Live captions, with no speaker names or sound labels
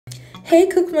Hey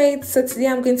cookmates, so today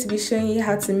I'm going to be showing you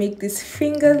how to make these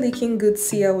finger licking good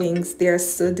suya wings. They are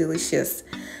so delicious.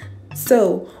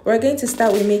 So we're going to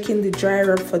start with making the dry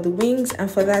rub for the wings, and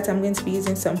for that I'm going to be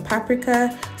using some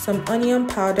paprika, some onion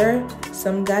powder,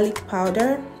 some garlic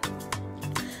powder.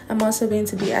 I'm also going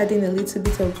to be adding a little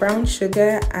bit of brown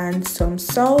sugar and some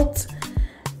salt,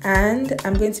 and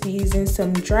I'm going to be using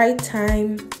some dried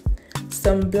thyme,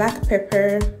 some black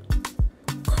pepper,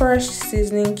 crushed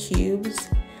seasoning cubes,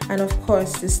 and of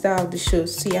course the star of the show,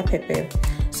 suya pepper.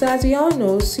 So as we all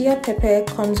know, suya pepper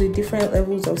comes with different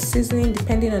levels of seasoning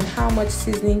depending on how much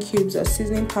seasoning cubes or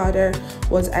seasoning powder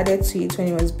was added to it when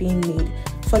it was being made.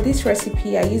 For this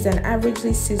recipe, I use an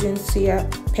averagely seasoned suya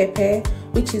pepper,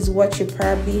 which is what you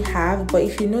probably have, but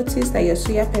if you notice that your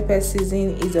suya pepper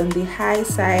seasoning is on the high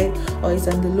side or is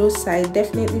on the low side,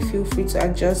 definitely feel free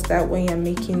to adjust that when you're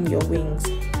making your wings.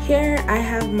 Here I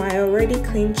have my already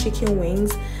cleaned chicken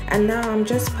wings, and now I'm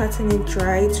just patting it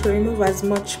dry to remove as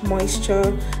much moisture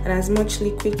and as much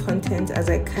liquid content as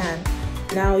I can.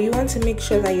 Now you want to make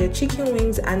sure that your chicken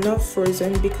wings are not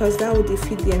frozen, because that will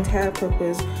defeat the entire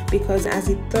purpose, because as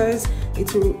it does,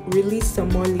 it will release some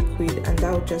more liquid and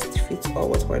that will just defeat all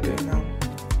what we're doing now.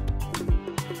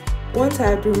 Once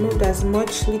I had removed as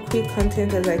much liquid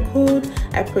content as I could,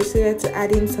 I proceeded to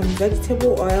add in some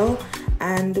vegetable oil.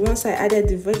 And once I added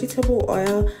the vegetable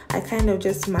oil, I kind of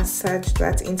just massaged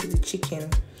that into the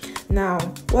chicken. Now,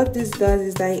 what this does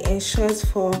is that it ensures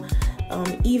for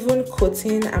even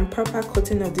coating and proper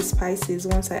coating of the spices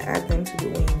once I add them to the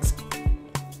wings.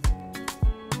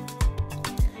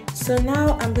 So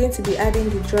now I'm going to be adding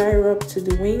the dry rub to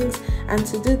the wings, and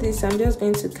to do this I'm just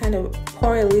going to kind of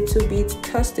pour a little bit,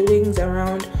 toss the wings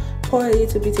around, pour a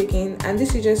little bit again, and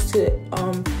this is just to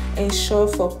ensure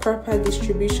for proper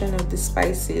distribution of the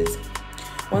spices.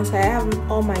 Once I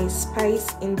have all my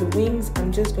spice in the wings,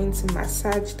 I'm just going to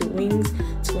massage the wings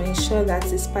to ensure that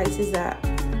the spices are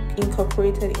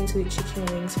incorporated into the chicken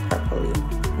wings properly.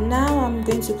 Now I'm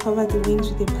going to cover the wings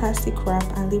with a plastic wrap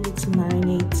and leave it to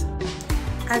marinate.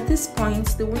 At this point,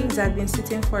 the wings had been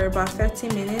sitting for about 30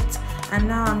 minutes, and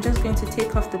now I'm just going to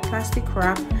take off the plastic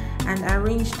wrap and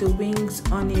arrange the wings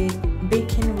on a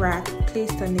baking rack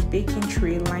placed on a baking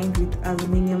tray lined with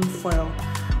aluminum foil.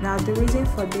 Now the reason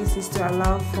for this is to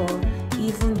allow for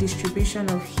even distribution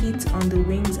of heat on the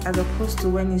wings as opposed to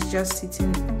when it's just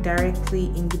sitting directly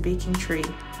in the baking tray.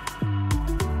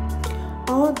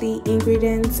 All the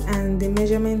ingredients and the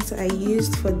measurements I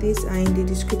used for this are in the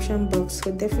description box, so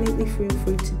definitely feel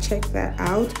free to check that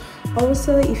out.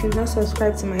 Also, if you've not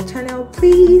subscribed to my channel,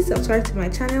 please subscribe to my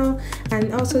channel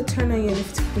and also turn on your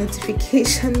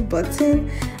notification button,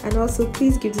 and also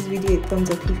please give this video a thumbs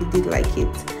up if you did like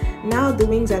it. Now the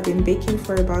wings have been baking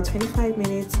for about 25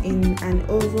 minutes in an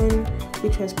oven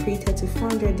which was preheated to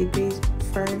 400 degrees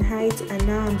Fahrenheit, and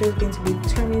now I'm just going to be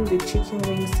turning the chicken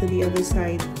wings to the other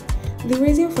side. The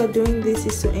reason for doing this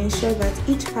is to ensure that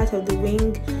each part of the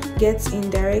wing gets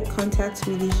in direct contact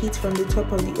with the heat from the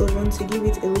top of the oven to give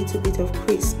it a little bit of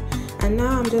crisp. And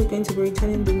now I'm just going to be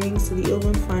returning the wings to the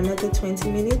oven for another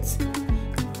 20 minutes.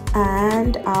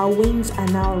 And our wings are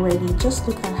now ready. Just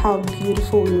look at how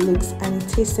beautiful it looks, and it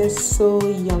tastes so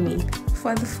yummy.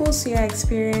 For the full suya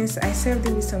experience, I served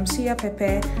it with some suya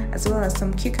pepper as well as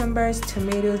some cucumbers,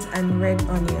 tomatoes, and red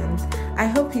onions. I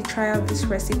hope you try out this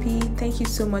recipe. Thank you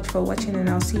so much for watching, and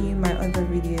I'll see you in my other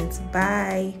videos.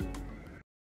 Bye!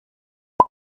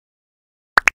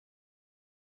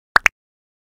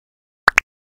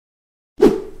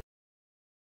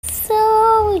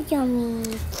 So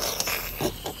yummy!